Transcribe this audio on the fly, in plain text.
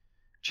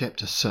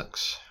Chapter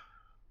 6.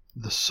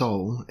 The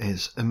Soul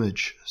as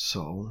Image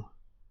Soul.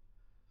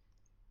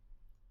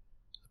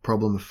 The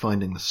problem of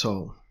finding the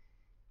soul.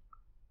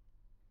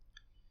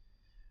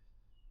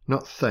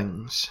 Not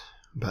things,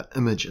 but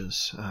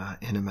images are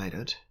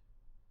animated.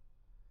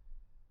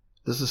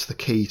 This is the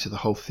key to the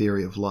whole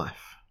theory of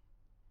life.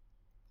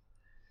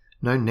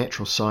 No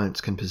natural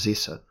science can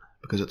possess it,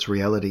 because its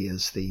reality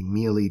is the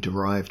merely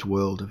derived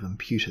world of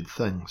imputed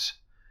things,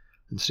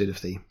 instead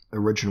of the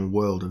original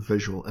world of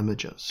visual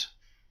images.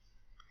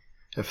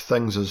 If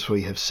things as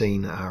we have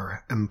seen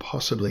are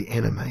impossibly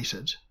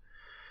animated,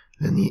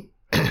 then the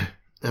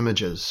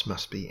images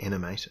must be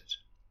animated.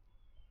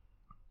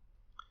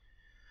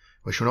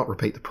 We shall not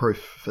repeat the proof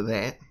for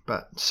that,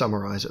 but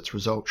summarize its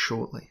result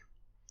shortly.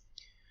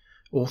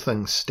 All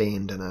things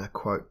stand in a,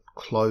 quote,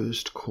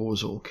 closed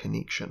causal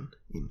connection,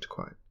 end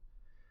quote.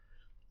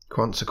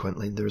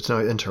 Consequently, there is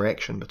no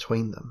interaction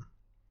between them,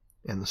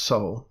 and the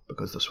soul,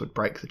 because this would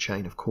break the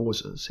chain of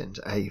causes, and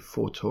a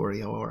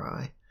fortiori,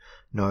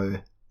 no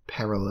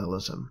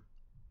parallelism,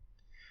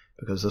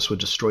 because this would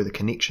destroy the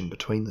connection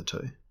between the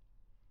two.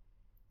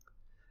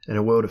 In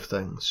a world of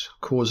things,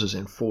 causes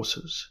and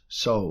forces,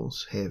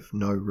 souls have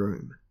no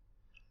room.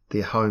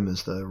 Their home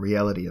is the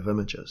reality of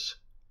images.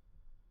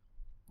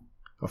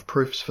 Of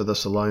proofs for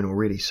this alone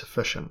already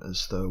sufficient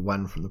is the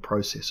one from the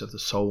process of the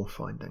soul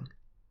finding.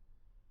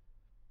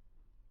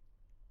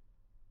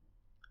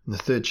 In the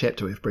third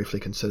chapter we have briefly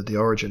considered the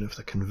origin of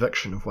the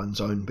conviction of one's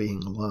own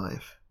being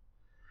alive.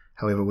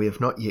 However, we have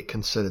not yet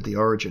considered the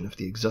origin of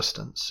the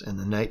existence and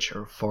the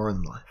nature of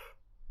foreign life.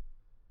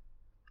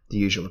 The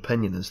usual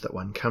opinion is that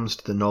one comes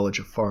to the knowledge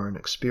of foreign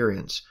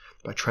experience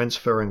by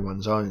transferring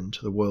one's own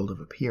to the world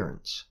of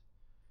appearance.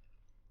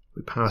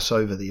 We pass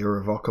over the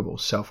irrevocable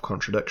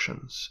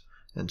self-contradictions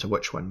into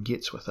which one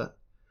gets with it,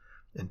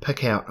 and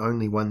pick out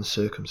only one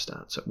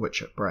circumstance at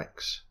which it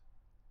breaks.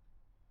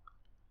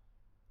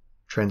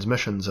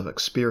 Transmissions of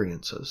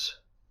experiences,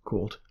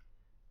 called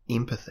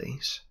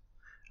empathies,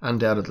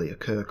 undoubtedly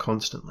occur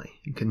constantly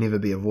and can never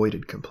be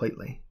avoided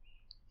completely.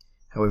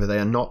 However, they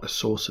are not a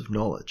source of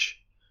knowledge,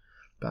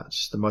 but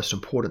the most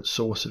important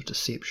source of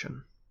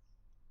deception.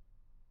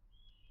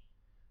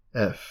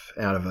 If,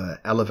 out of an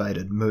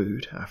elevated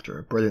mood after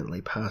a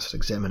brilliantly passed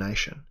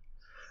examination,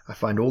 I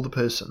find all the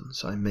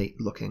persons I meet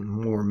looking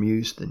more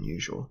amused than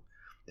usual,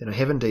 then I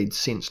have indeed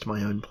sensed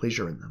my own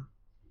pleasure in them.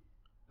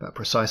 But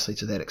precisely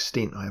to that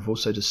extent I have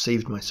also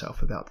deceived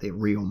myself about their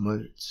real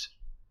moods.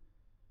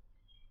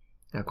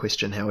 Our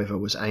question, however,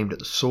 was aimed at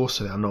the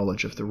source of our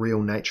knowledge of the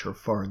real nature of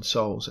foreign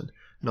souls, and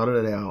not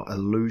at our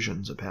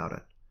illusions about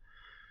it.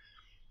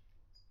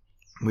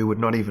 We would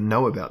not even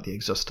know about the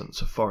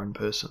existence of foreign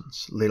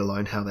persons, let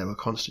alone how they were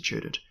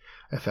constituted,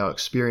 if our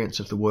experience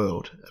of the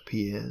world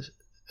appearance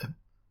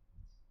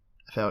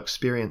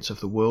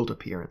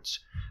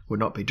would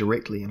not be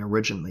directly and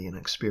originally an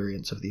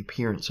experience of the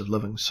appearance of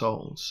living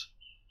souls.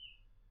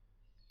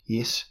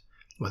 Yes,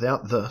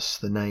 without this,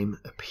 the name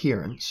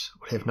appearance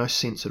would have no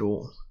sense at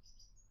all.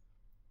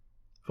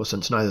 For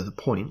since neither the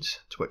point,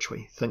 to which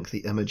we think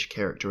the image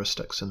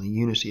characteristics and the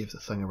unity of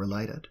the thing are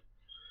related,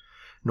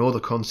 nor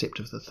the concept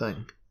of the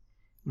thing,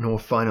 nor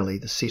finally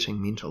the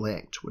setting mental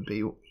act would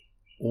be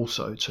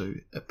also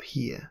to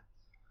appear,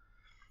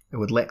 it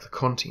would lack the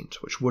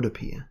content which would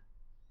appear.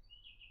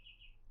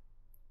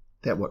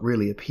 That what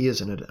really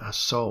appears in it are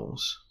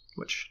souls,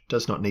 which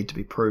does not need to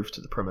be proved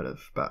to the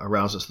primitive, but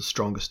arouses the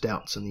strongest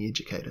doubts in the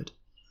educated.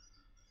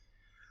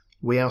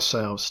 We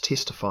ourselves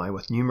testify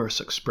with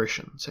numerous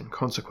expressions, and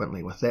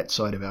consequently with that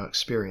side of our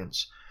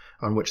experience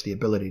on which the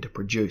ability to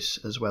produce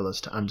as well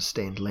as to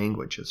understand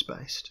language is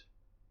based.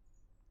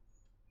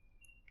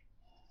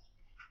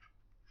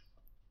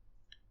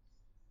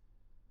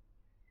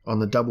 On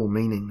the double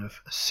meaning of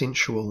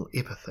sensual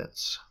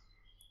epithets.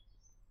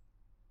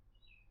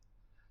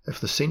 If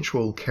the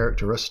sensual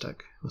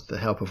characteristic, with the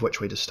help of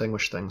which we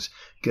distinguish things,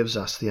 gives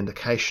us the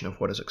indication of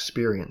what is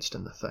experienced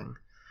in the thing,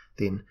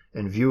 then,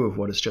 in view of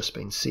what has just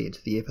been said,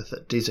 the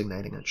epithet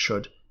designating it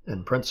should,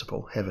 in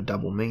principle, have a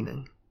double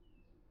meaning.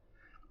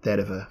 That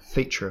of a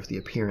feature of the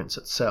appearance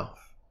itself,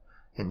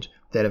 and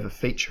that of a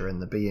feature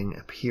in the being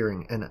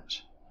appearing in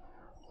it,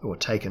 or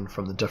taken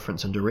from the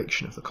difference in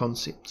direction of the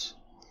concepts.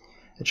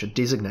 It should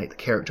designate the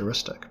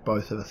characteristic,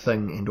 both of a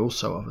thing and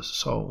also of a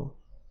soul,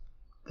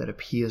 that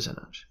appears in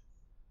it.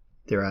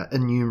 There are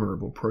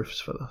innumerable proofs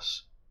for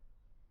this.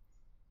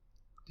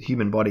 The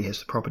human body has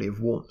the property of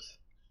warmth.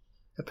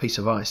 A piece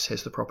of ice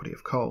has the property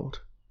of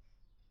cold.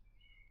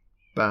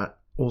 But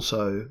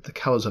also the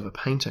colours of a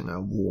painting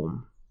are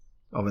warm,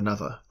 of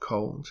another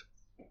cold.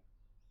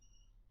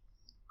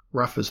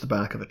 Rough is the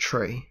bark of a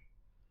tree,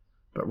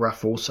 but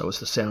rough also is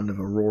the sound of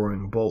a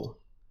roaring bull,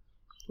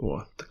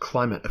 or the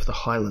climate of the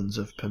highlands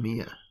of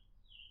Pamir.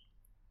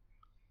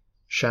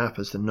 Sharp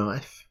is the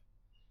knife,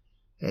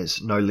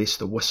 as no less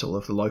the whistle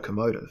of the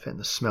locomotive and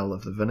the smell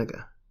of the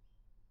vinegar.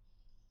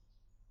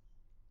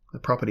 The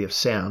property of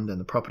sound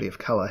and the property of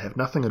colour have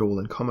nothing at all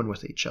in common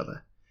with each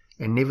other,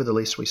 and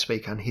nevertheless we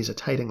speak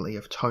unhesitatingly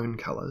of tone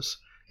colours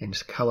and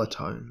colour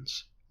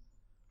tones.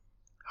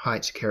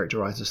 height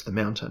characterizes the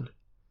mountain,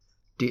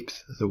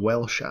 depth the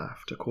well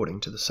shaft according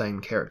to the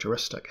same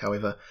characteristic,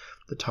 however,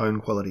 the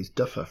tone qualities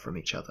differ from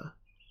each other.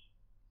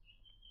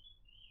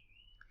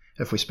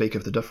 If we speak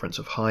of the difference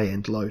of high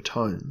and low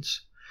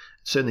tones,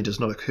 it certainly does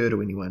not occur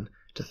to anyone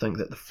to think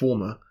that the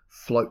former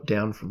float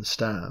down from the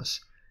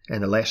stars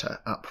and the latter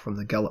up from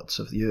the gullets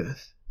of the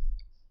earth.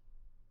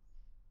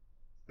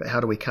 But how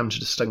do we come to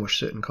distinguish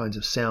certain kinds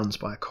of sounds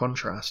by a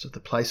contrast of the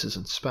places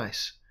in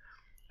space,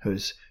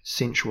 whose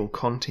sensual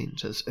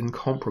content is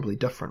incomparably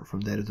different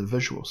from that of the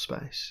visual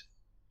space?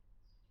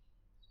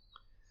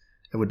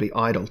 It would be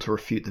idle to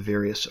refute the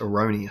various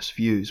erroneous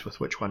views with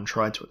which one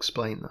tried to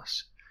explain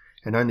this,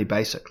 and only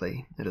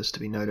basically it is to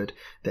be noted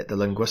that the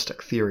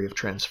linguistic theory of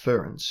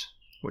transference,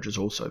 which is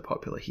also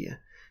popular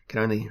here, can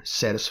only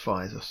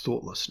satisfy the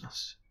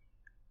thoughtlessness.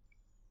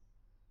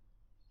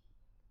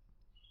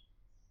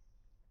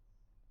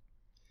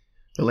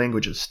 The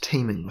language is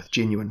teeming with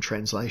genuine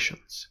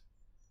translations.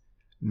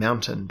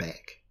 Mountain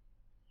back,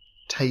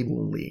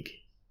 table leg,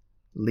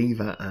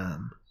 lever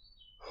arm,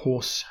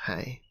 horse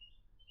hay,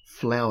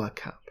 flower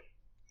cup,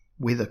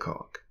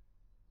 weathercock,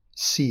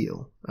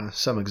 seal are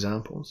some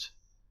examples.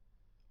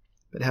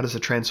 But how does the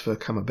transfer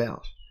come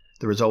about,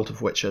 the result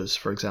of which is,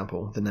 for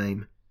example, the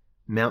name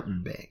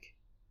mountain back?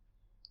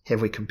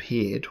 Have we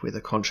compared,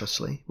 whether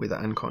consciously, whether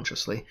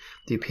unconsciously,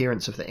 the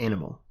appearance of the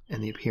animal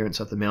and the appearance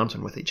of the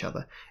mountain with each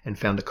other, and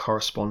found a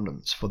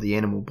correspondence for the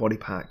animal body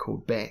part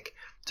called back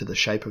to the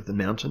shape of the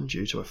mountain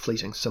due to a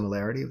fleeting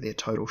similarity of their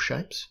total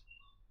shapes?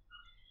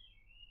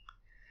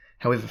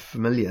 However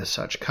familiar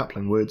such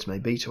coupling words may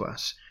be to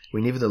us,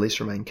 we nevertheless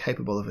remain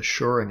capable of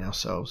assuring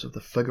ourselves of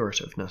the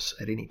figurativeness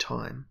at any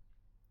time.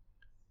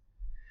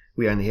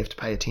 We only have to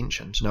pay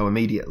attention to know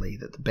immediately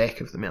that the back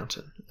of the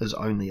mountain is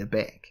only a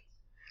back,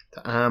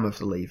 the arm of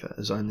the lever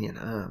is only an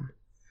arm,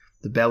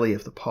 the belly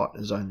of the pot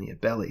is only a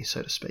belly,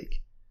 so to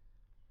speak.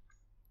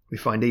 We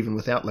find even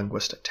without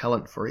linguistic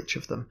talent for each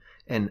of them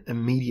an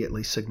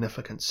immediately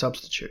significant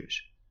substitute.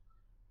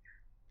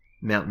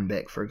 Mountain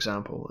back, for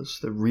example, is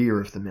the rear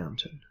of the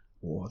mountain,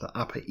 or the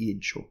upper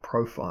edge or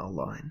profile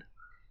line.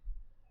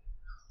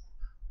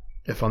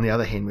 If on the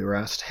other hand we were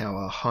asked how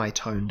a high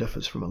tone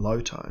differs from a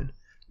low tone,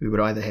 we would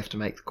either have to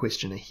make the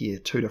questioner hear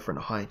two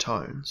different high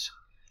tones,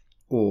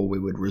 or we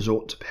would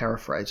resort to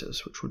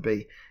paraphrases which would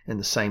be in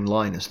the same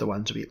line as the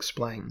one to be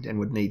explained and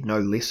would need no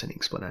less an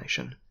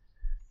explanation.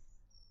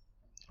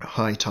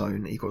 High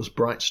tone equals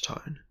bright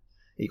tone,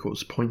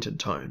 equals pointed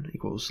tone,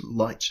 equals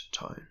light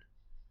tone.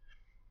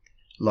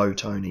 Low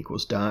tone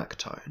equals dark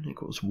tone,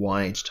 equals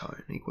wide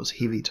tone, equals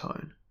heavy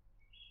tone.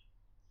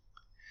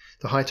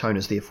 The high tone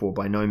is therefore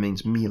by no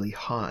means merely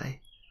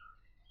high,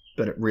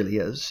 but it really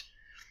is,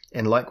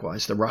 and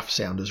likewise the rough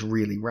sound is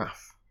really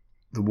rough,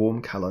 the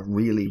warm colour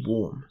really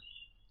warm,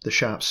 the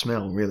sharp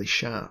smell really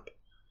sharp.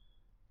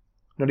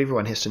 Not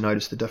everyone has to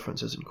notice the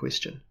differences in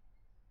question,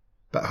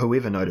 but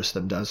whoever notices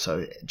them does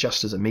so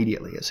just as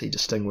immediately as he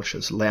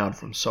distinguishes loud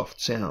from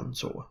soft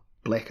sounds or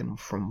black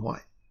from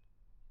white.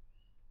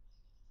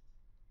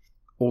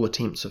 All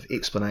attempts of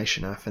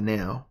explanation are for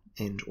now,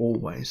 and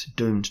always,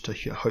 doomed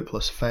to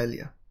hopeless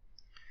failure,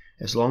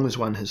 as long as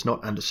one has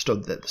not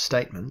understood that the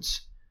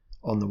statements,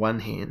 on the one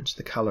hand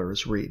the colour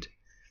is red,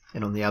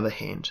 and on the other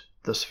hand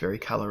this very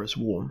colour is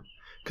warm,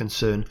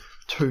 concern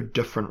two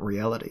different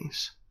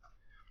realities,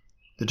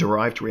 the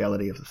derived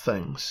reality of the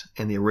things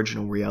and the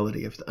original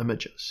reality of the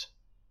images.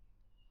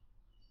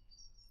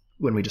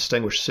 When we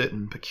distinguish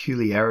certain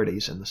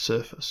peculiarities in the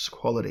surface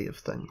quality of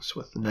things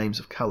with the names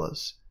of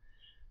colours,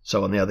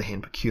 so on the other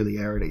hand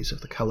peculiarities of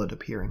the coloured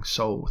appearing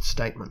soul with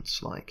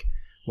statements like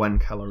one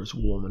colour is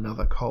warm,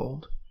 another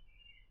cold.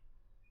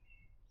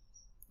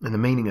 In the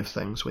meaning of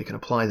things we can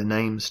apply the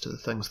names to the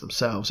things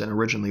themselves, and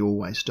originally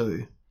always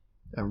do,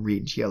 a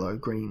red, yellow,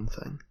 green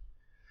thing.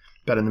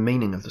 But in the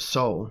meaning of the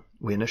soul,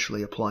 we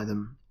initially apply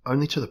them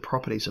only to the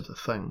properties of the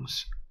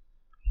things,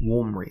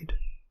 warm red,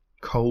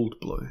 cold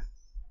blue.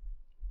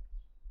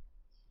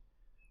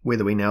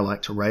 Whether we now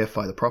like to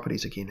reify the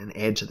properties again and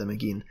add to them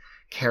again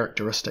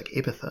characteristic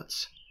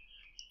epithets,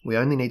 we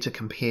only need to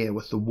compare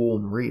with the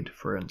warm red,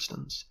 for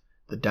instance,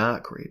 the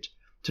dark red,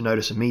 to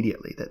notice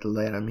immediately that the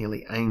latter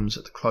merely aims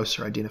at the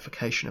closer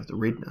identification of the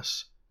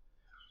redness.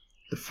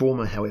 The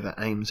former, however,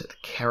 aims at the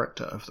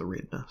character of the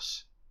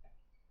redness.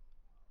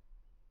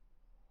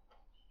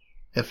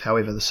 If,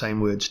 however, the same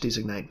words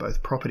designate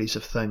both properties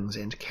of things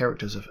and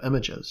characters of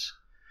images,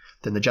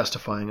 then the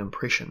justifying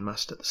impression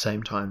must at the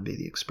same time be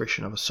the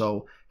expression of a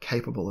soul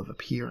capable of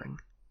appearing,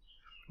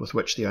 with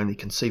which the only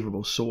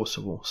conceivable source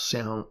of all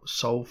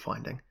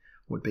soul-finding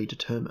would be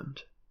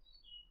determined.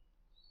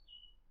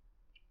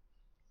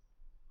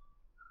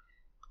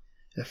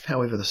 If,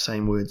 however, the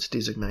same words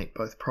designate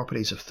both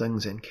properties of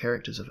things and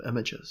characters of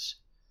images,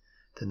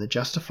 then the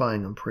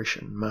justifying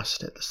impression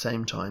must at the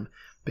same time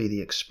be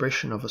the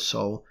expression of a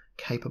soul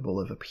capable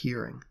of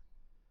appearing,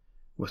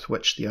 with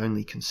which the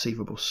only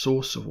conceivable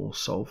source of all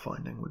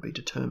soul-finding would be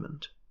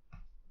determined.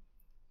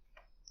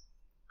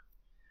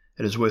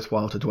 It is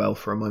worthwhile to dwell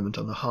for a moment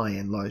on the high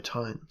and low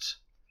tones.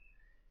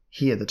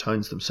 Here the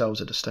tones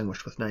themselves are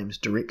distinguished with names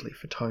directly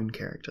for tone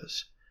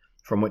characters,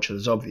 from which it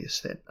is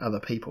obvious that other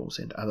peoples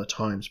and other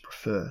times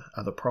prefer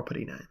other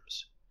property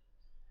names.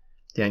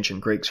 The ancient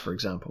Greeks, for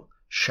example,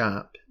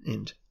 sharp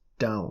and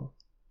dull.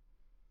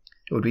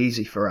 It would be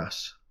easy for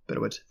us, but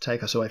it would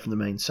take us away from the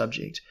main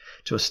subject,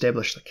 to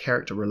establish the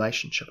character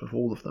relationship of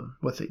all of them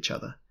with each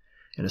other,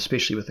 and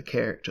especially with the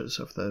characters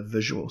of the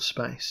visual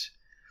space,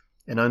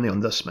 and only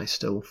on this may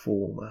still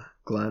fall a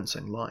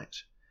glancing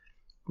light,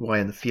 why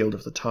in the field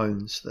of the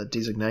tones the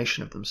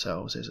designation of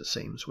themselves, as it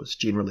seems, was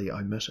generally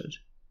omitted.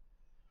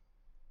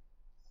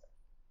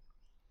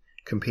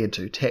 Compared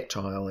to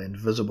tactile and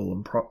visible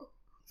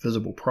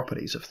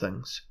properties of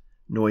things,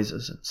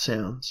 noises and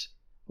sounds,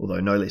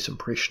 although no less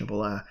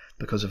impressionable, are,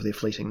 because of their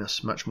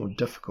fleetingness, much more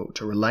difficult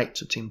to relate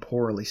to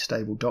temporally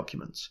stable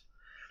documents,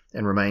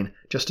 and remain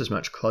just as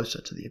much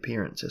closer to the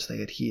appearance as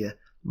they adhere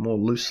more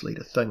loosely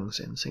to things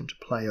and seem to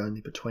play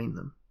only between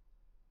them.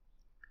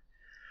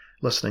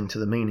 Listening to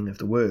the meaning of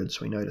the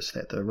words, we notice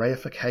that the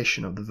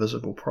reification of the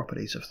visible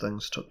properties of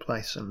things took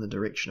place in the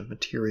direction of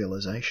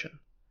materialization,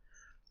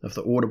 of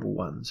the audible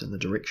ones in the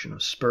direction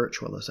of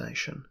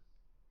spiritualization.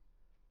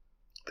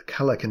 The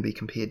colour can be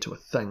compared to a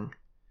thing,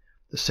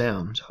 the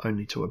sound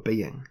only to a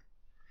being.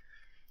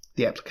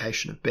 The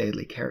application of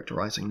badly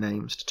characterizing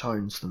names to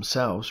tones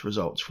themselves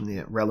results from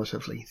their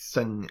relatively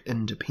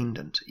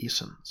thing-independent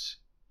essence.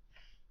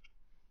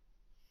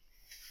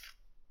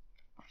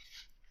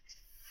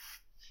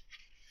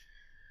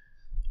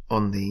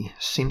 On the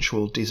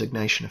sensual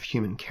designation of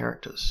human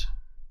characters.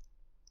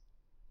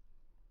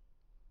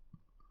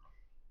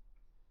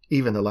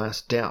 Even the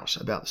last doubt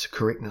about the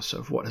correctness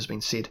of what has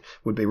been said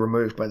would be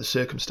removed by the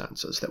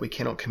circumstances that we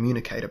cannot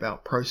communicate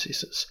about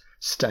processes,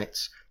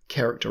 states,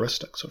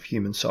 characteristics of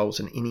human souls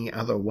in any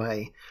other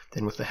way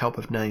than with the help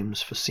of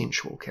names for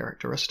sensual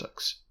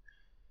characteristics.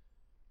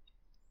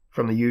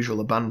 From the usual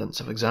abundance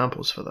of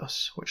examples for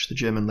this, which the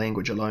German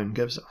language alone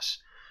gives us,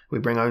 we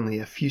bring only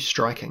a few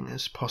striking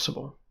as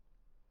possible,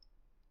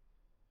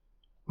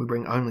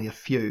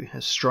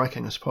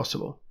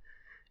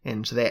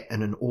 and that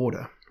in an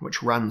order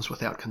which runs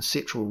without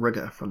conceptual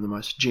rigour from the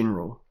most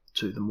general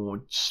to the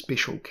more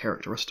special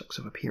characteristics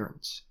of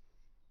appearance.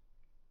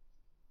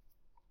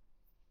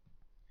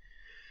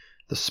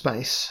 The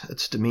space,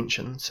 its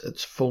dimensions,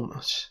 its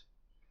fullness,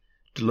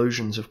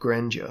 delusions of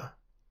grandeur,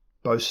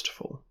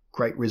 boastful,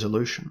 great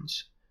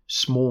resolutions,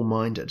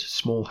 small-minded,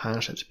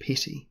 small-hearted,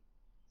 petty,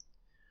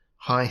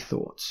 high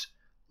thoughts,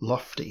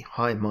 lofty,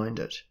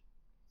 high-minded,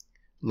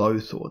 low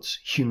thoughts,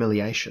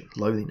 humiliation,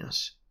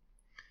 lowliness,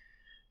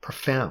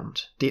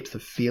 profound, depth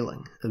of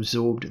feeling,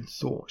 absorbed in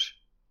thought,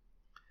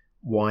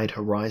 wide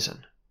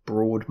horizon,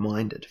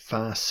 broad-minded,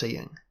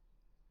 far-seeing,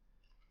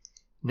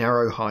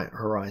 narrow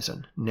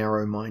horizon,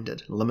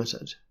 narrow-minded,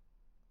 limited,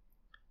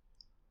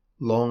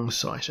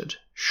 long-sighted,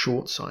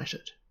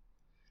 short-sighted,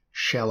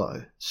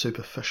 shallow,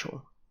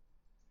 superficial,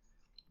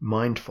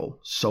 mindful,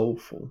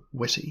 soulful,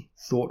 witty,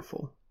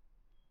 thoughtful,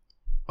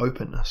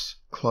 openness,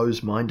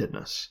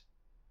 close-mindedness,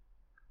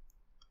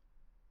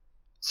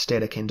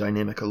 static and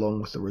dynamic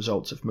along with the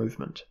results of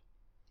movement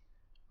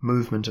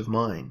of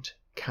mind,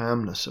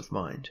 calmness of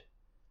mind,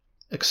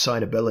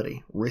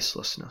 excitability,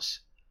 restlessness,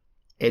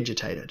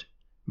 agitated,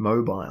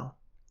 mobile,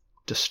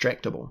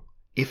 distractible,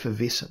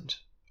 effervescent,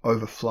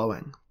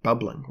 overflowing,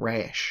 bubbling,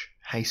 rash,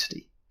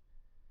 hasty,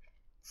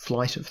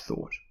 flight of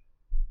thought,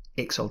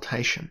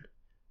 exaltation,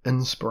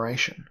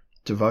 inspiration,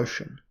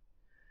 devotion,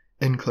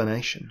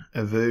 inclination,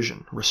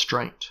 aversion,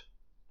 restraint,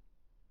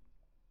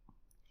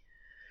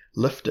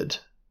 lifted,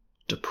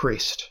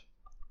 depressed,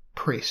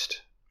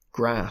 pressed,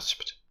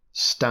 grasped,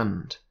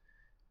 stunned,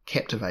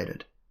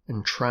 captivated,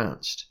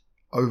 entranced,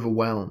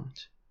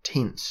 overwhelmed,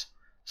 tense,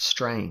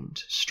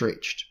 strained,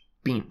 stretched,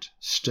 bent,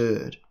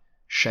 stirred,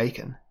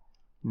 shaken,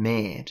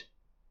 mad,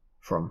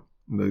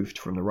 moved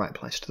from the right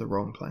place to the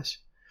wrong place,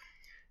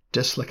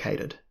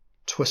 dislocated,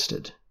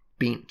 twisted,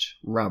 bent,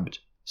 rubbed,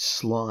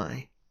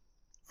 sly,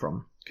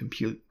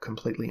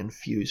 completely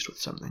infused with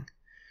something,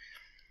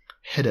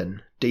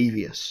 hidden,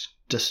 devious,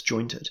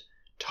 disjointed,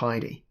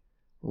 tidy,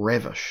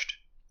 ravished,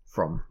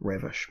 from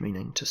ravish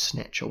meaning to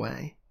snatch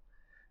away,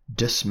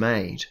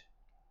 dismayed,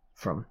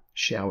 from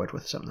showered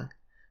with something,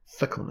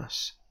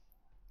 fickleness,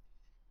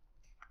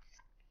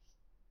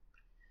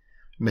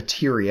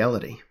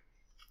 materiality,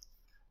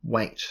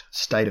 weight,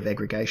 state of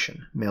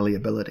aggregation,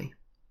 malleability,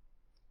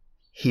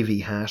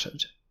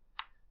 heavy-hearted,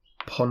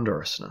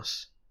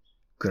 ponderousness,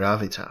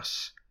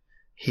 gravitas,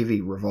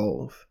 heavy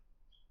revolve,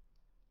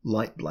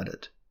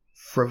 light-blooded,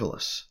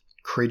 frivolous,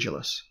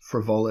 credulous,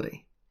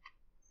 frivolity,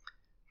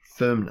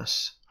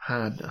 firmness,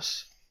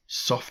 hardness,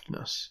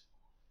 softness,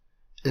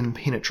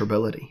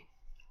 impenetrability,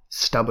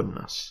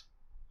 stubbornness,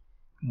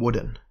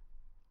 wooden,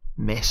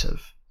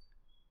 massive,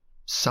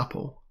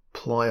 supple,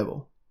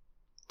 pliable,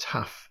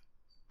 tough,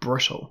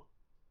 brittle,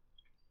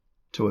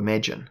 to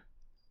imagine,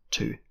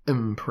 to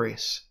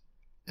impress,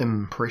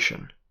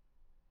 impression,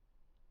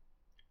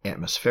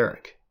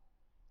 atmospheric,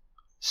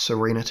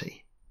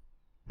 serenity,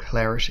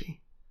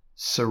 clarity,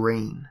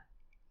 serene,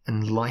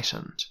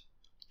 enlightened,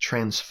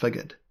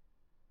 transfigured,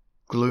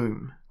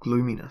 gloom,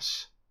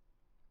 gloominess,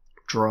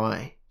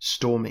 dry,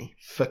 stormy,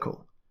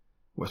 fickle,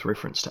 with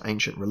reference to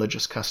ancient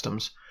religious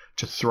customs,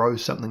 to throw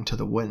something to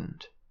the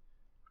wind,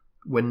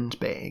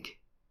 windbag,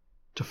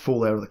 to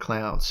fall out of the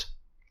clouds,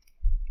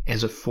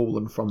 as if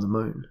fallen from the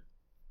moon.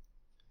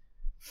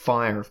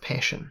 Fire of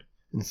passion,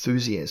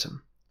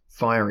 enthusiasm,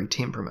 fiery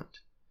temperament,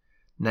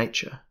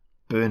 nature,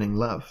 burning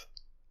love,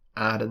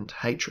 ardent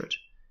hatred,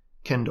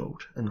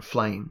 kindled,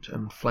 inflamed,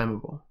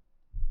 inflammable.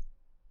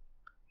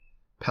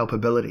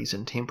 Palpabilities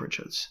and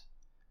temperatures,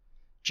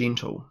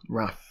 gentle,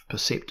 rough,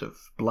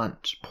 perceptive,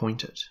 blunt,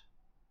 pointed.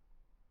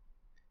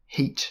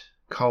 Heat,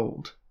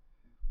 cold,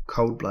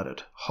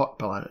 cold-blooded,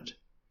 hot-blooded,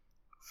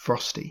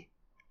 frosty,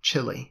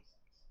 chilly,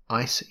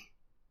 icy.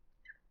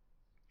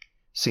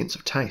 Sense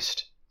of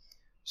taste,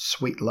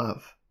 sweet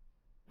love,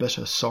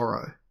 bitter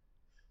sorrow,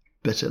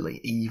 bitterly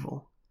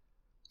evil,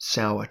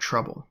 sour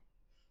trouble.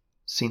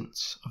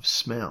 Sense of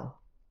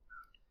smell.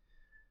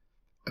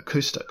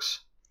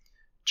 Acoustics,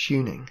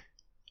 tuning,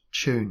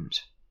 tuned,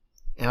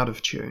 out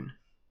of tune,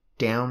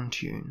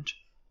 down-tuned,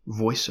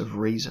 voice of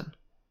reason,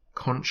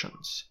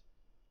 conscience,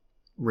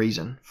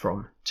 reason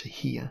from to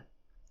hear.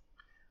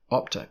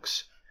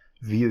 Optics,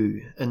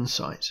 view,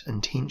 insight,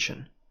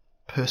 intention,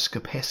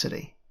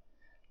 perspicacity,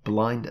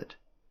 blinded,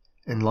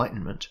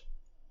 enlightenment,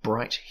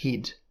 bright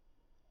head,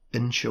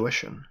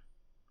 intuition.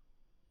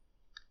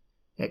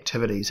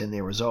 Activities and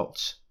their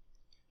results,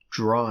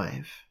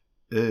 drive,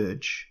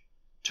 urge,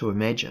 to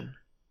imagine,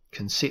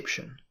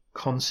 conception,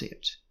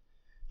 concept,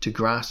 to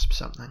grasp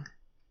something,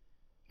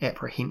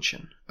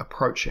 apprehension,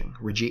 approaching,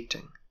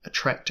 rejecting,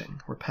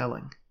 attracting,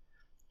 repelling,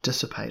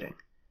 dissipating,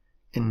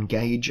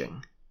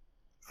 engaging,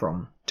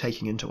 from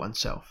taking into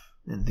oneself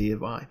and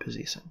thereby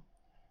possessing,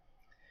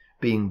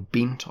 being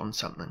bent on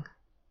something,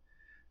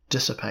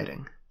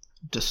 dissipating,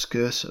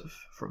 discursive,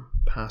 from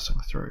passing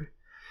through,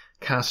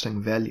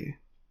 casting value,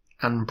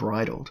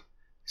 unbridled,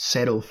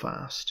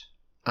 saddle-fast,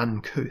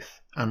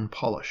 uncouth,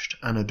 unpolished,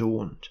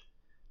 unadorned,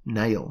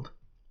 nailed,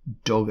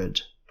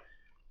 dogged,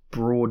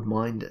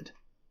 broad-minded,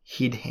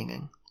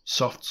 head-hanging,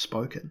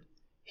 soft-spoken,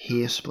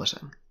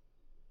 hair-splitting.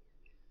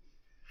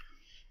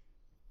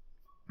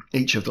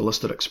 Each of the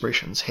listed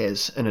expressions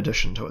has, in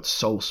addition to its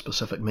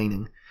soul-specific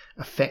meaning,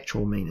 a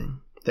factual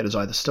meaning that is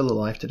either still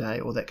alive today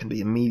or that can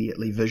be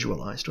immediately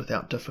visualized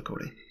without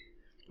difficulty,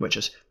 which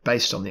is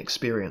based on the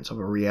experience of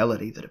a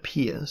reality that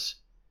appears,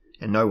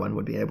 and no one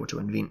would be able to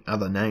invent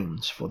other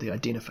names for the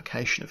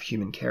identification of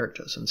human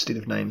characters instead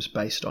of names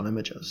based on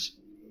images.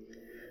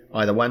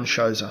 Either one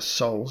shows us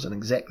souls in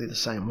exactly the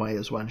same way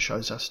as one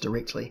shows us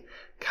directly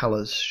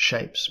colours,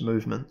 shapes,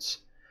 movements,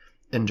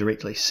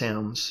 indirectly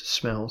sounds,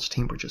 smells,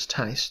 temperatures,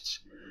 tastes,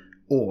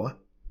 or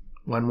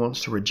one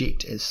wants to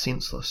reject as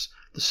senseless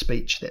the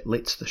speech that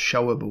lets the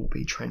showable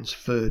be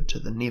transferred to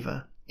the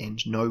never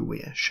and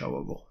nowhere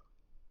showable.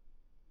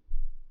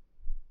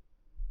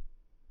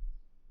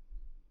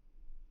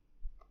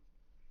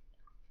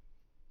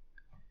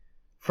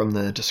 From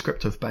the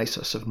descriptive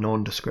basis of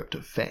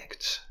non-descriptive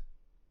facts.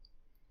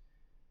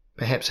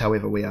 Perhaps,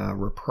 however, we are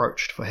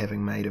reproached for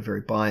having made a very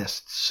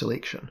biased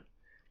selection,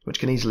 which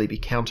can easily be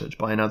countered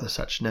by another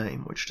such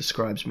name which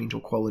describes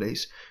mental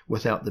qualities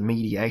without the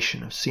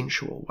mediation of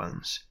sensual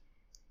ones.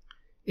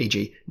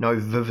 E.g., no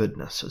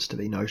vividness is to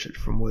be noted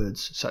from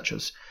words such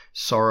as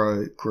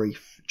sorrow,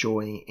 grief,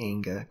 joy,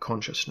 anger,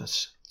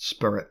 consciousness,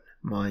 spirit,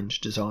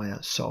 mind, desire,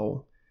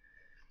 soul.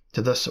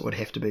 To this it would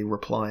have to be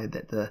replied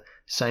that the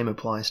same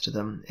applies to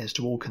them as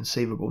to all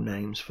conceivable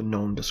names for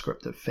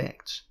non-descriptive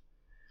facts,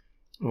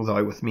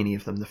 although with many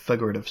of them the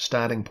figurative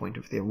starting point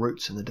of their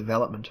roots in the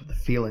development of the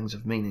feelings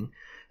of meaning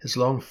has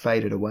long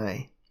faded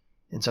away,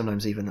 and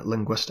sometimes even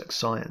linguistic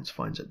science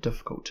finds it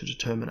difficult to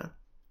determine it.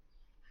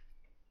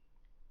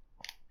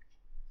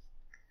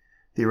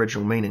 The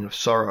original meaning of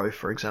sorrow,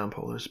 for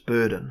example, is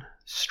burden,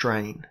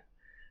 strain,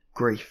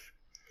 grief,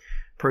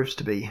 proves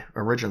to be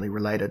originally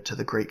related to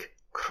the Greek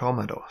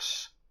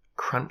chromados,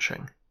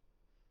 crunching.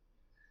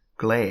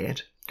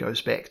 Glad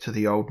goes back to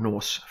the Old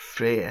Norse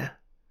freyr,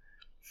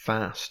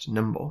 fast,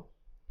 nimble.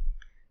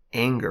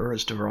 Anger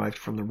is derived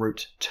from the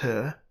root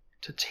ter,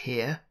 to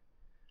tear,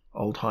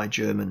 Old High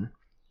German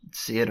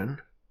zehren,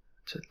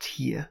 to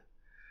tear.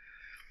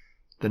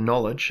 The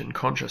knowledge and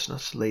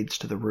consciousness leads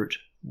to the root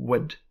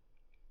wid,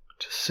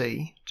 to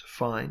see, to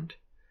find.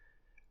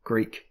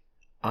 Greek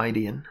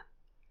eidein,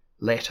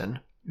 Latin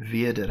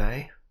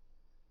verdere,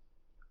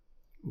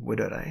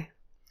 videre.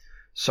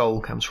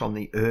 Soul comes from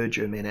the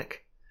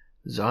Ur-Germanic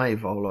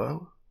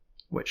zaivolo,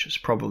 which is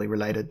probably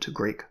related to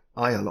Greek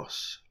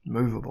aiolos,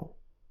 movable.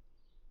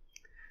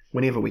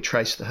 Whenever we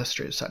trace the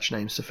history of such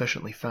names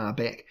sufficiently far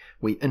back,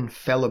 we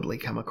infallibly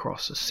come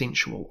across a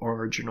sensual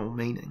original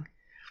meaning,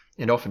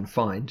 and often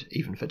find,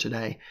 even for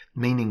today,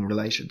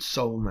 meaning-related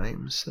soul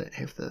names that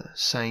have the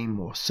same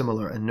or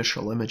similar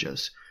initial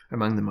images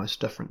among the most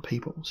different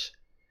peoples.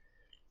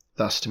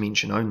 Thus, to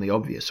mention only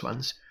obvious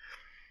ones,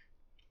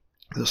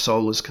 the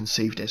soul is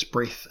conceived as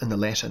breath in the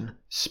Latin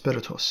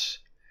spiritus,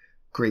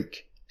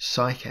 Greek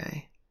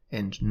psyche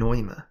and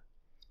pneuma,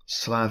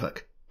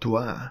 Slavic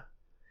dua,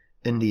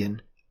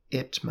 Indian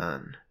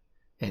etman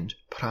and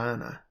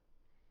prana,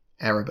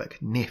 Arabic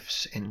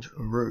nefs and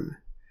ruh,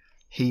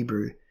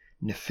 Hebrew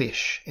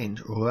nefesh and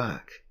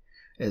ruach,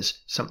 as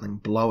something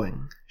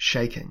blowing,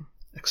 shaking,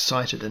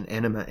 excited in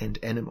anima and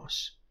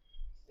animus,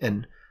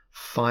 in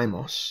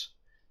thymos,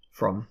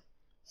 from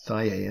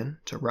thyein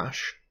to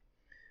rush,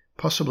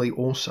 possibly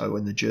also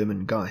in the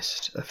German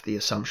Geist, if the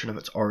assumption of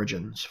its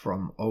origins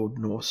from Old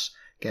Norse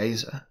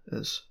geyser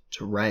is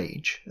to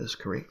rage is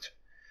correct.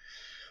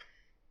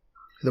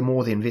 The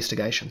more the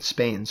investigation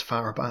spans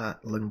far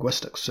apart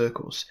linguistic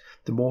circles,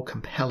 the more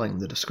compelling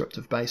the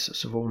descriptive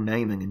basis of all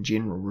naming in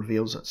general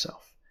reveals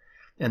itself,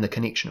 and the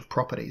connection of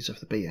properties of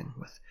the being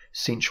with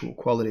sensual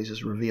qualities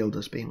is revealed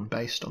as being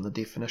based on the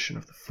definition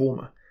of the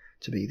former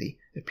to be the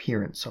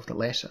appearance of the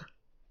latter.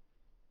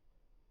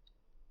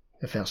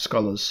 If our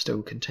scholars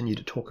still continue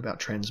to talk about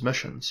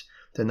transmissions,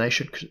 then they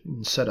should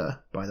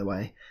consider, by the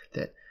way,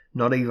 that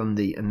not even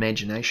the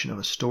imagination of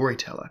a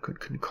storyteller could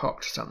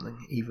concoct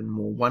something even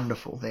more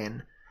wonderful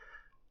than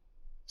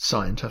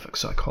scientific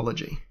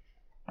psychology.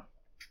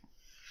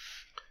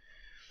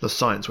 The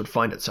science would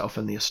find itself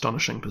in the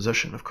astonishing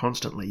position of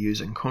constantly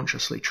using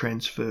consciously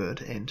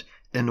transferred and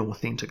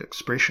inauthentic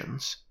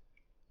expressions,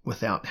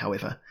 without,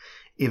 however,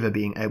 ever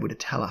being able to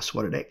tell us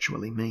what it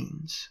actually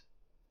means.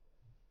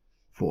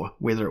 For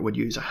whether it would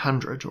use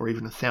 100 or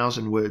even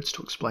 1,000 words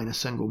to explain a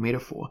single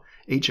metaphor,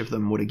 each of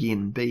them would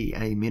again be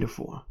a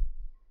metaphor.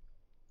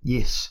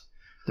 Yes,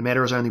 the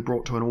matter is only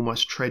brought to an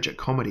almost tragic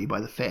comedy by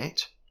the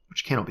fact,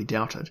 which cannot be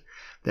doubted,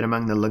 that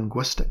among the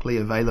linguistically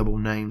available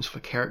names for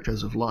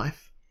characters of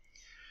life,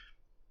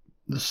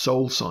 the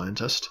soul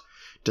scientist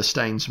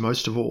disdains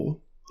most of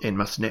all, and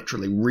must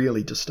naturally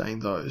really disdain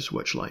those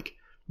which, like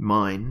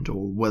mind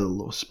or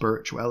will or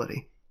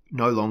spirituality,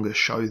 no longer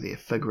show their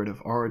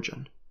figurative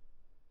origin.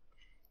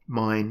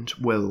 Mind,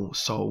 will,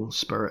 soul,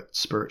 spirit,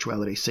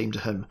 spirituality seem to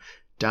him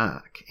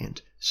dark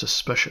and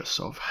suspicious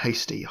of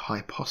hasty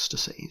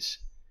hypostases.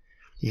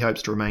 He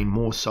hopes to remain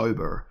more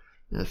sober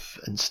if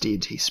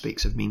instead he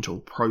speaks of mental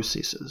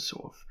processes,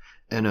 or of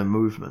inner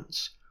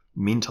movements,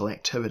 mental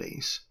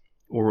activities,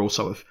 or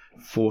also of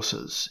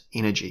forces,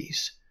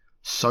 energies,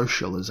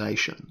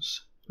 socializations,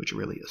 which are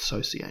really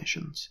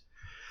associations,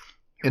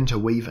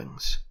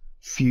 interweavings,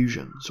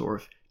 fusions, or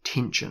of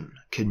tension,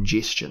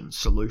 congestion,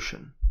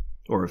 solution,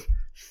 or of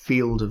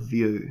field of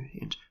view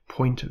and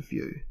point of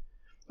view,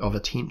 of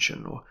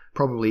attention, or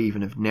probably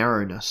even of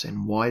narrowness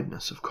and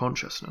wideness of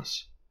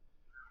consciousness,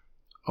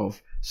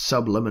 of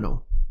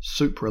subliminal,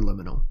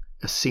 supraliminal,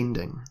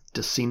 ascending,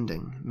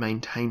 descending,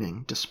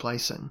 maintaining,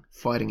 displacing,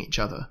 fighting each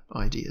other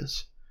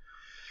ideas.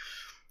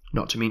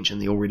 Not to mention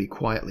the already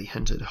quietly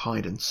hinted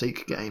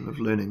hide-and-seek game of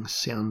learning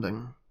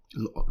sounding,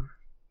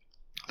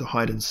 the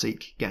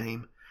hide-and-seek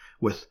game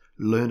with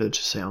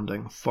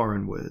learned-sounding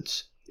foreign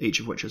words, each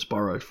of which is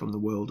borrowed from the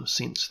world of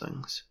sense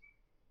things.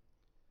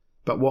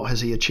 But what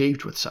has he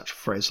achieved with such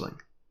frazzling?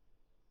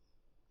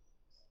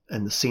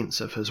 In the sense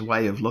of his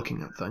way of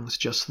looking at things,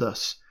 just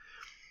this: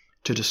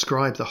 to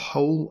describe the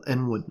whole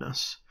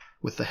inwardness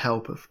with the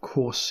help of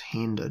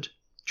coarse-handed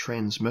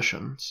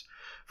transmissions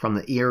from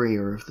the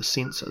area of the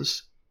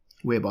senses,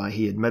 whereby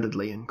he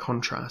admittedly, in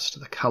contrast to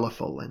the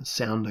colourful and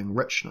sounding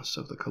richness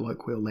of the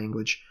colloquial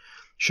language,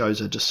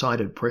 shows a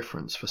decided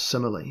preference for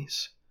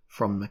similes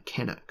from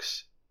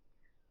mechanics.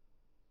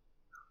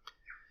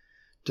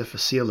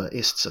 Difficile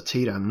est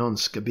satiram non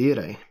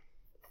scabere.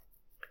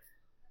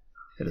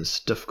 It is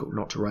difficult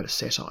not to write a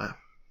satire.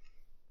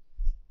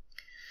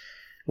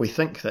 We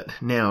think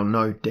that now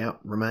no doubt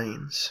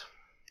remains.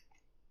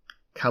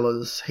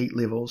 Colours, heat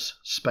levels,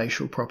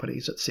 spatial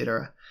properties,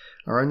 etc.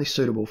 are only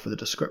suitable for the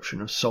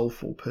description of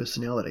soulful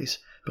personalities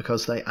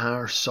because they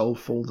are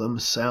soulful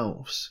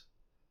themselves.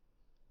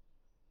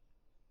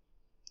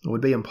 It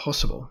would be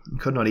impossible, and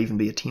could not even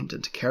be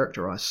attempted, to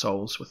characterize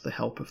souls with the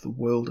help of the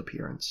world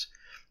appearance,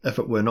 if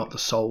it were not the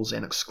souls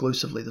and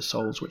exclusively the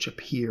souls which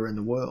appear in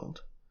the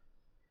world.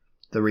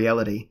 The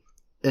reality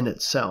in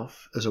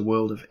itself is a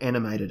world of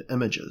animated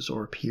images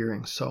or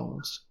appearing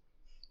souls,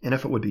 and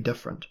if it would be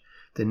different,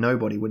 then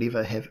nobody would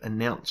ever have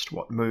announced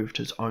what moved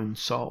his own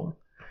soul,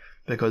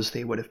 because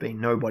there would have been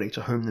nobody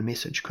to whom the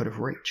message could have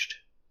reached.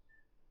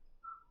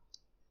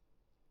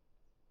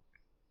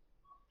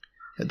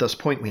 At this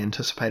point we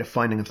anticipate a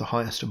finding of the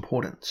highest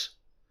importance,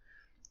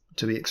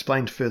 to be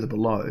explained further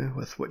below,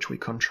 with which we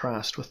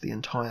contrast with the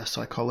entire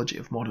psychology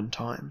of modern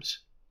times.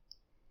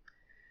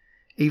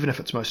 Even if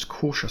its most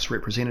cautious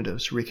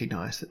representatives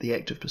recognize that the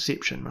act of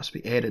perception must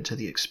be added to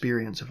the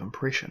experience of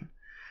impression,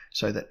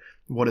 so that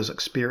what is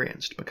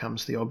experienced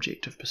becomes the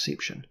object of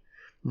perception,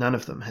 none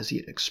of them has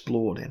yet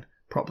explored and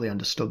properly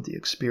understood the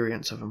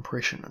experience of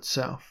impression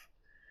itself.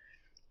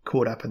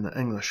 Caught up in the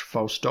English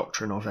false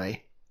doctrine of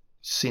a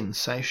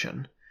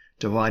sensation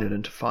divided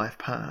into 5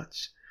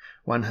 parts,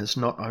 one has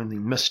not only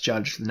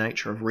misjudged the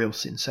nature of real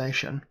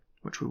sensation,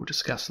 which we will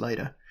discuss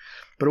later,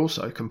 but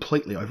also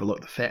completely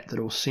overlooked the fact that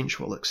all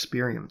sensual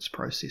experience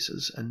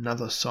possesses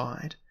another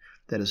side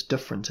that is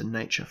different in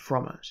nature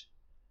from it.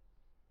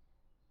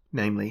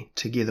 namely,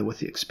 together with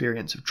the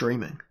experience of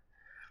dreaming,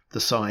 the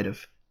side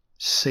of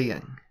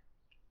seeing,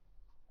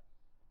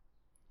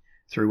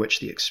 through which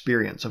the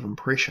experience of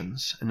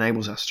impressions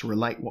enables us to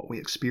relate what we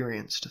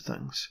experience to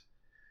things.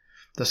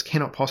 This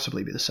cannot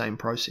possibly be the same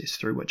process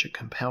through which it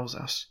compels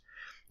us,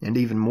 and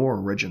even more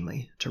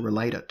originally, to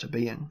relate it to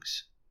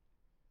beings.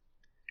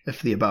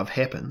 If the above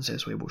happens,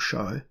 as we will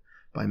show,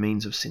 by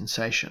means of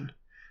sensation,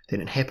 then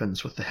it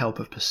happens with the help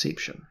of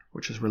perception,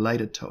 which is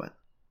related to it.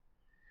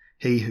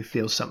 He who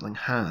feels something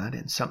hard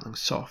and something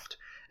soft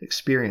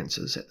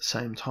experiences at the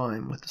same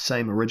time, with the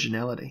same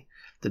originality,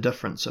 the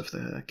difference of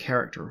the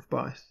character of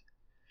both.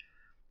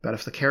 But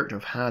if the character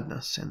of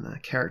hardness and the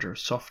character of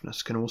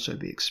softness can also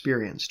be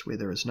experienced where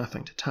there is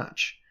nothing to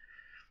touch,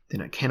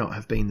 then it cannot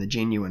have been the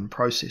genuine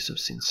process of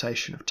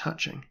sensation of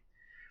touching,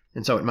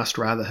 and so it must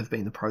rather have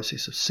been the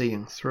process of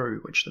seeing through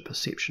which the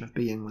perception of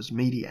being was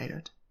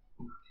mediated.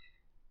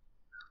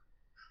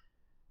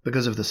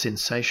 Because of the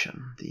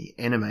sensation, the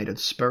animated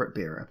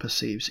spirit-bearer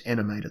perceives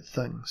animated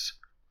things,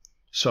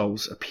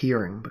 souls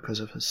appearing because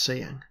of his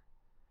seeing.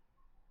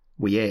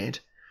 We add,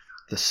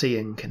 the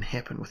seeing can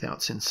happen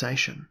without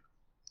sensation,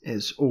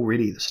 as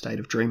already the state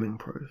of dreaming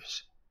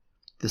proves.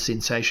 The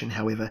sensation,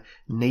 however,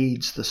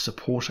 needs the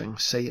supporting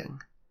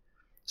seeing,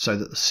 so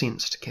that the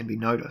sensed can be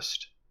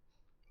noticed,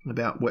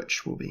 about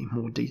which will be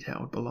more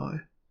detailed below.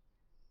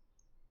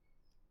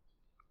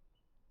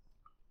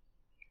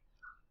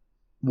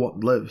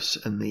 What lives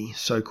in the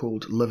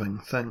so-called living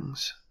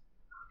things?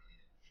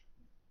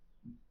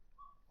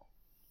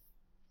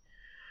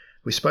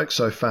 We spoke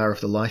so far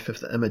of the life of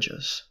the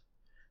images,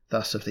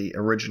 thus of the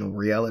original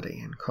reality,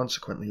 and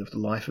consequently of the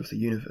life of the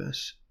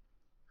universe.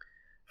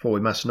 For we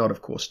must not,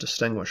 of course,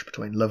 distinguish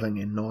between living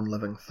and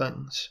non-living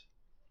things.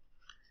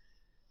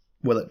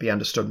 Will it be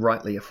understood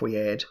rightly if we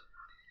add,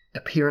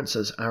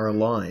 appearances are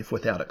alive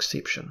without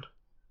exception.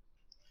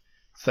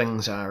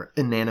 Things are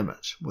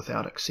inanimate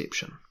without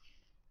exception.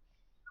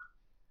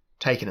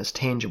 Taken as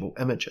tangible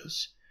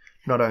images,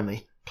 not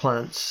only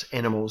plants,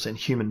 animals, and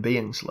human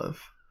beings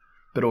live,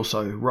 but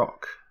also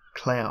rock,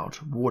 cloud,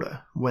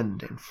 water,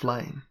 wind, and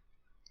flame.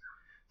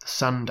 The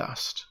sun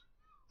dust,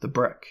 the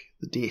brick,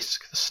 the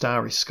desk, the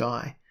starry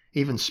sky,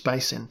 even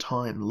space and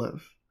time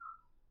live.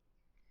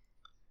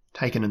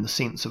 Taken in the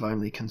sense of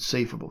only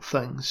conceivable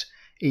things,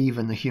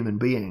 even the human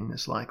being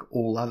is like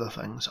all other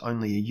things,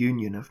 only a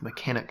union of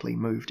mechanically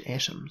moved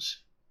atoms.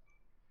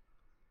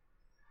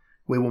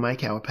 We will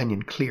make our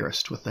opinion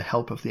clearest with the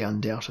help of the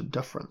undoubted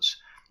difference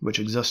which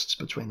exists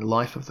between the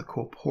life of the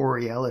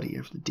corporeality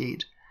of the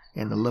dead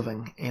and the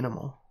living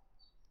animal,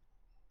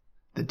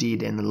 the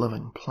dead and the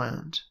living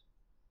plant.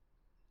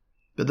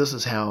 But this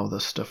is how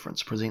this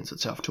difference presents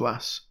itself to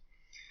us.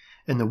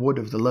 In the wood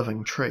of the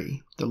living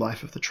tree, the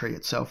life of the tree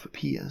itself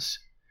appears.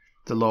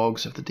 The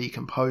logs of the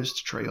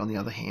decomposed tree, on the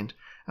other hand,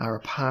 are a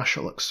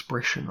partial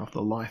expression of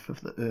the life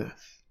of the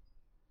earth.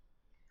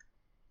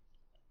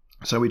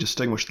 So we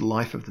distinguish the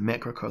life of the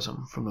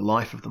macrocosm from the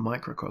life of the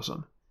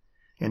microcosm,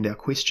 and our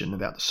question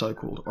about the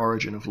so-called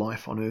origin of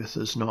life on earth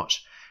is not,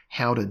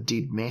 how did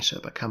dead matter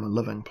become a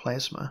living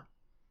plasma?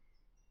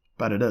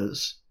 But it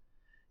is,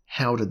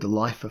 how did the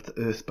life of the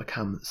earth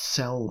become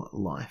cell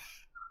life?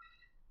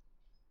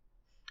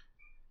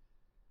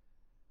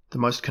 The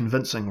most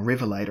convincing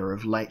revelator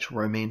of late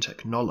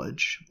romantic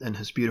knowledge, in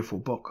his beautiful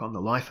book on the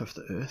life of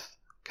the earth,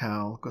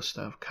 Carl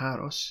Gustav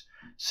Carus,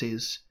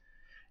 says,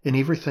 in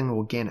everything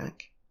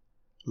organic,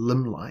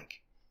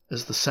 limb-like,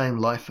 is the same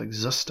life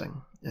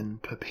existing in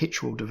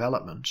perpetual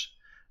development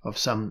of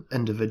some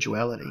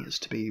individuality is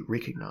to be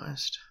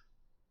recognized.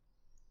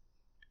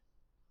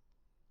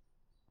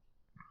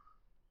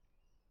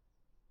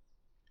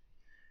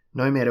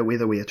 No matter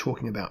whether we are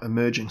talking about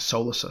emerging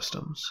solar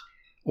systems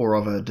or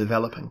of a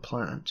developing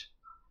plant,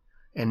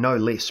 and no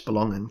less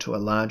belonging to a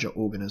larger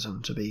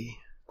organism to be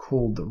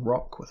called the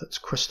rock with its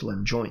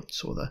crystalline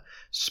joints, or the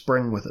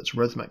spring with its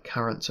rhythmic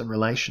currents in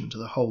relation to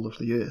the whole of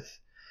the earth,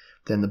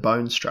 than the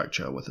bone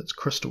structure with its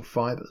crystal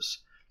fibres,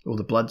 or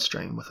the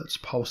bloodstream with its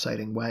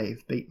pulsating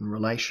wave beat in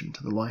relation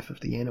to the life of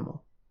the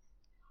animal.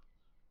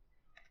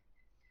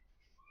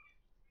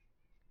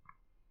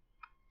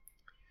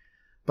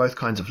 Both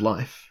kinds of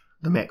life,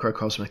 the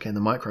macrocosmic and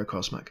the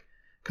microcosmic,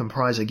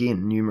 comprise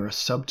again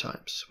numerous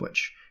subtypes,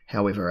 which,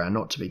 however, are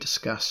not to be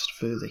discussed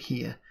further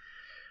here.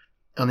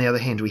 On the other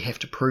hand, we have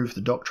to prove the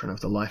doctrine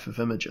of the life of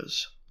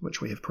images, which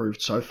we have proved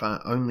so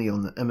far only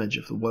on the image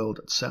of the world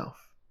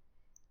itself.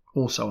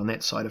 Also on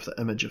that side of the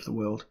image of the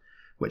world,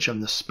 which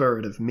in the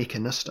spirit of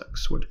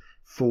mechanistics would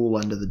fall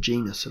under the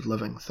genus of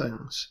living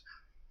things,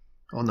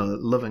 on the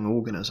living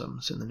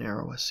organisms in the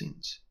narrower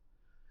sense.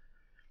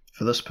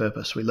 For this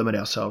purpose we limit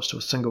ourselves to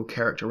a single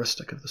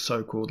characteristic of the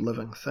so-called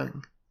living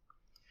thing,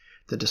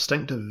 the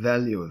distinctive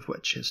value of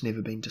which has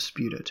never been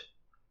disputed,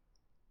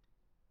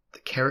 the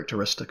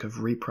characteristic of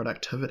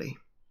reproductivity.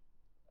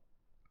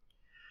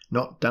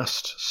 Not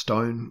dust,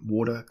 stone,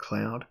 water,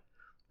 cloud,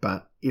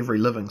 but every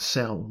living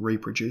cell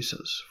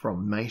reproduces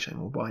from mating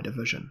or by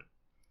division.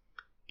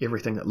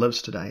 Everything that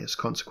lives today is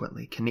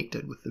consequently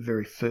connected with the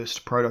very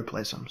first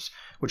protoplasms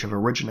which have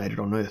originated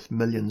on Earth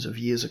millions of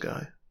years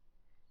ago.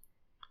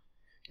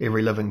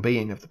 Every living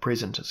being of the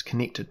present is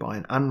connected by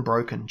an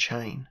unbroken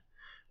chain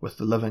with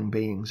the living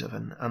beings of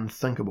an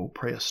unthinkable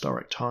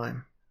prehistoric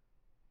time.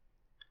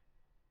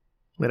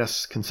 Let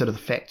us consider the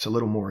facts a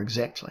little more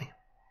exactly.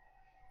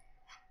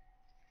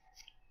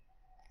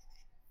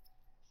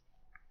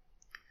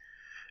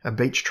 A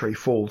beech tree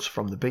falls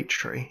from the beech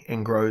tree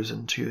and grows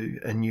into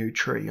a new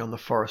tree on the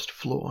forest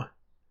floor.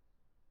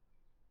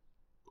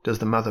 Does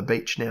the mother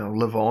beech now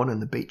live on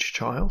in the beech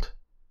child?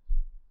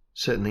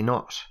 Certainly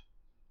not.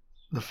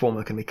 The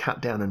former can be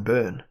cut down and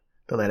burned,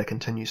 the latter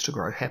continues to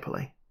grow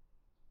happily.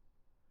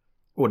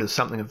 Or does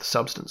something of the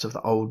substance of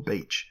the old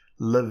beech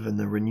live in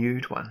the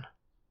renewed one?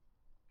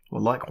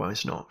 Well,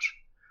 likewise not,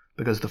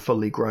 because the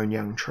fully grown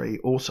young tree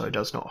also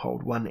does not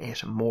hold one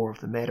atom more of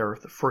the matter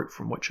of the fruit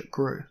from which it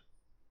grew.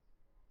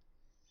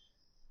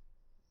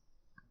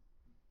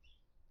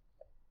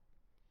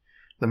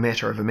 The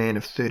matter of a man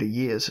of 30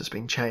 years has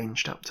been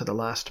changed up to the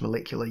last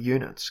molecular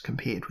units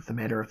compared with the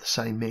matter of the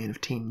same man of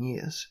 10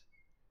 years.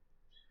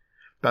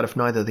 But if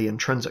neither the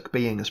intrinsic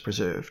being is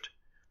preserved,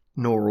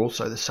 nor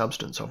also the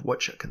substance of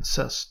which it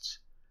consists,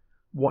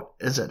 what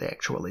is it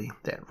actually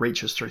that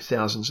reaches through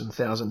thousands and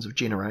thousands of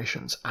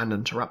generations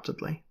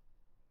uninterruptedly?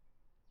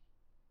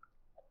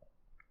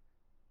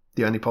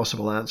 The only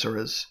possible answer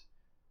is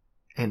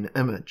an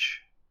image.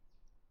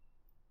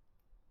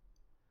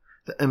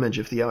 The image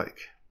of the oak,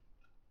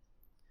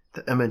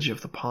 the image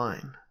of the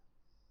pine,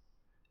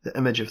 the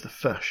image of the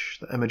fish,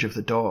 the image of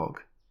the dog,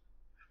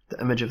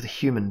 the image of the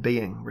human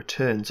being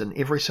returns in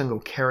every single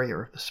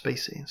carrier of the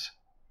species.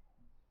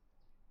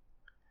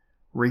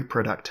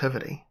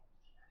 Reproductivity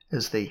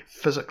is the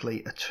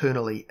physically,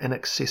 eternally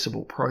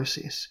inaccessible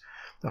process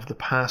of the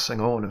passing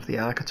on of the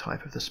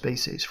archetype of the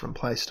species from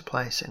place to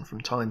place and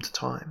from time to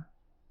time.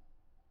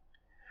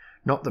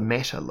 Not the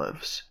matter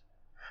lives,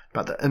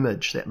 but the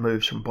image that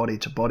moves from body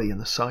to body in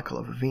the cycle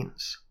of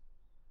events.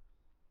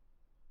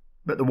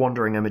 But the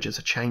wandering image is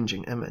a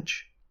changing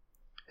image.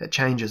 It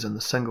changes in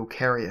the single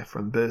carrier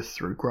from birth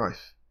through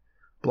growth,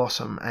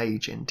 blossom,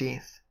 age, and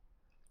death.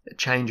 It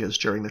changes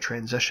during the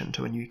transition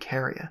to a new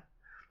carrier,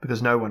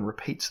 because no one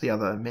repeats the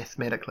other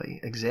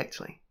mathematically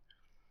exactly.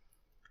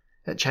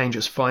 It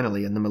changes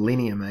finally in the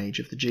millennium age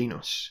of the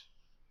genus,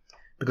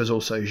 because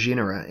also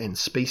genera and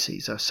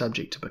species are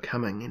subject to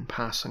becoming and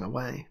passing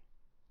away.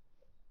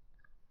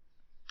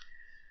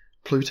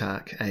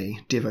 Plutarch,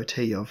 a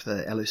devotee of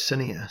the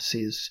Eleusinian,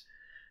 says,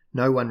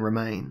 "No one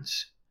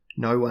remains,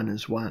 no one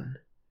is one,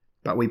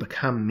 but we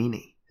become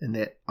many, in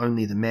that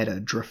only the matter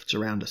drifts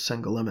around a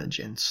single image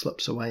and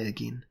slips away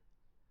again."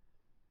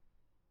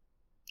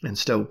 And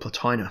still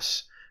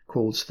Plotinus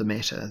calls the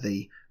matter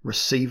the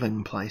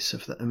receiving place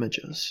of the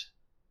images.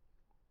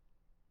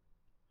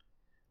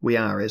 We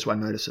are, as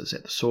one notices,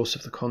 at the source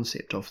of the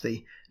concept of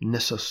the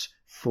nissus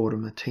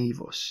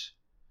formativus,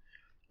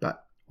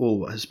 but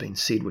all what has been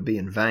said would be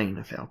in vain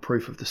if our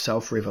proof of the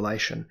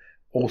self-revelation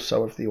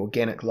also of the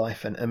organic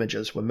life in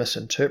images were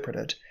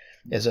misinterpreted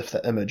as if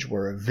the image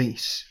were a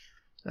vis,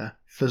 a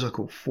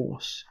physical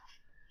force.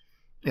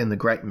 In the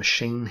great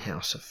machine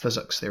house of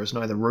physics there is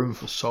neither room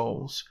for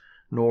souls,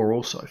 nor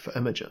also for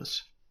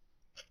images.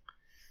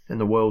 In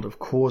the world of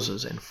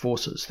causes and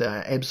forces there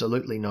are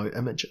absolutely no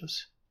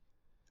images,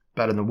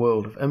 but in the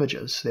world of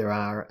images there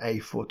are a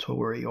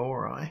fortiori.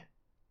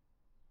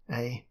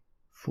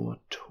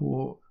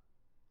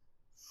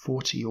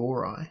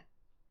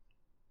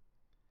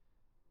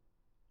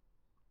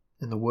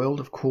 In the world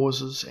of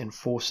causes and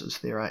forces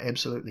there are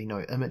absolutely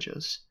no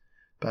images,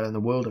 but in the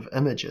world of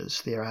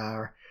images there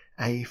are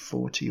a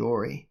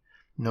fortiori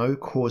no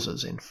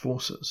causes and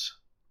forces.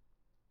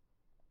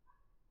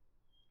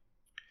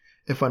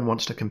 If one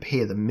wants to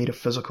compare the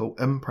metaphysical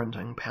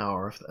imprinting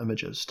power of the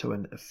images to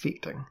an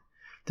affecting,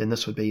 then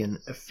this would be an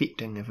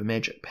affecting of a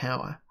magic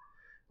power,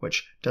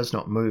 which does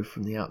not move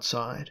from the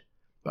outside,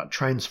 but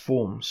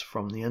transforms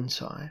from the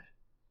inside.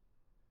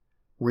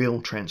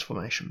 Real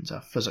transformations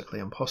are physically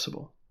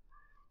impossible.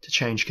 To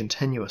change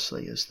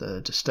continuously is the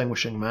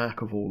distinguishing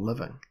mark of all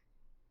living.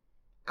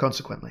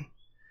 Consequently,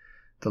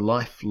 the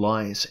life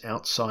lies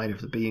outside of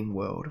the being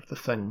world of the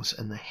things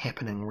in the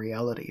happening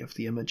reality of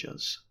the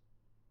images.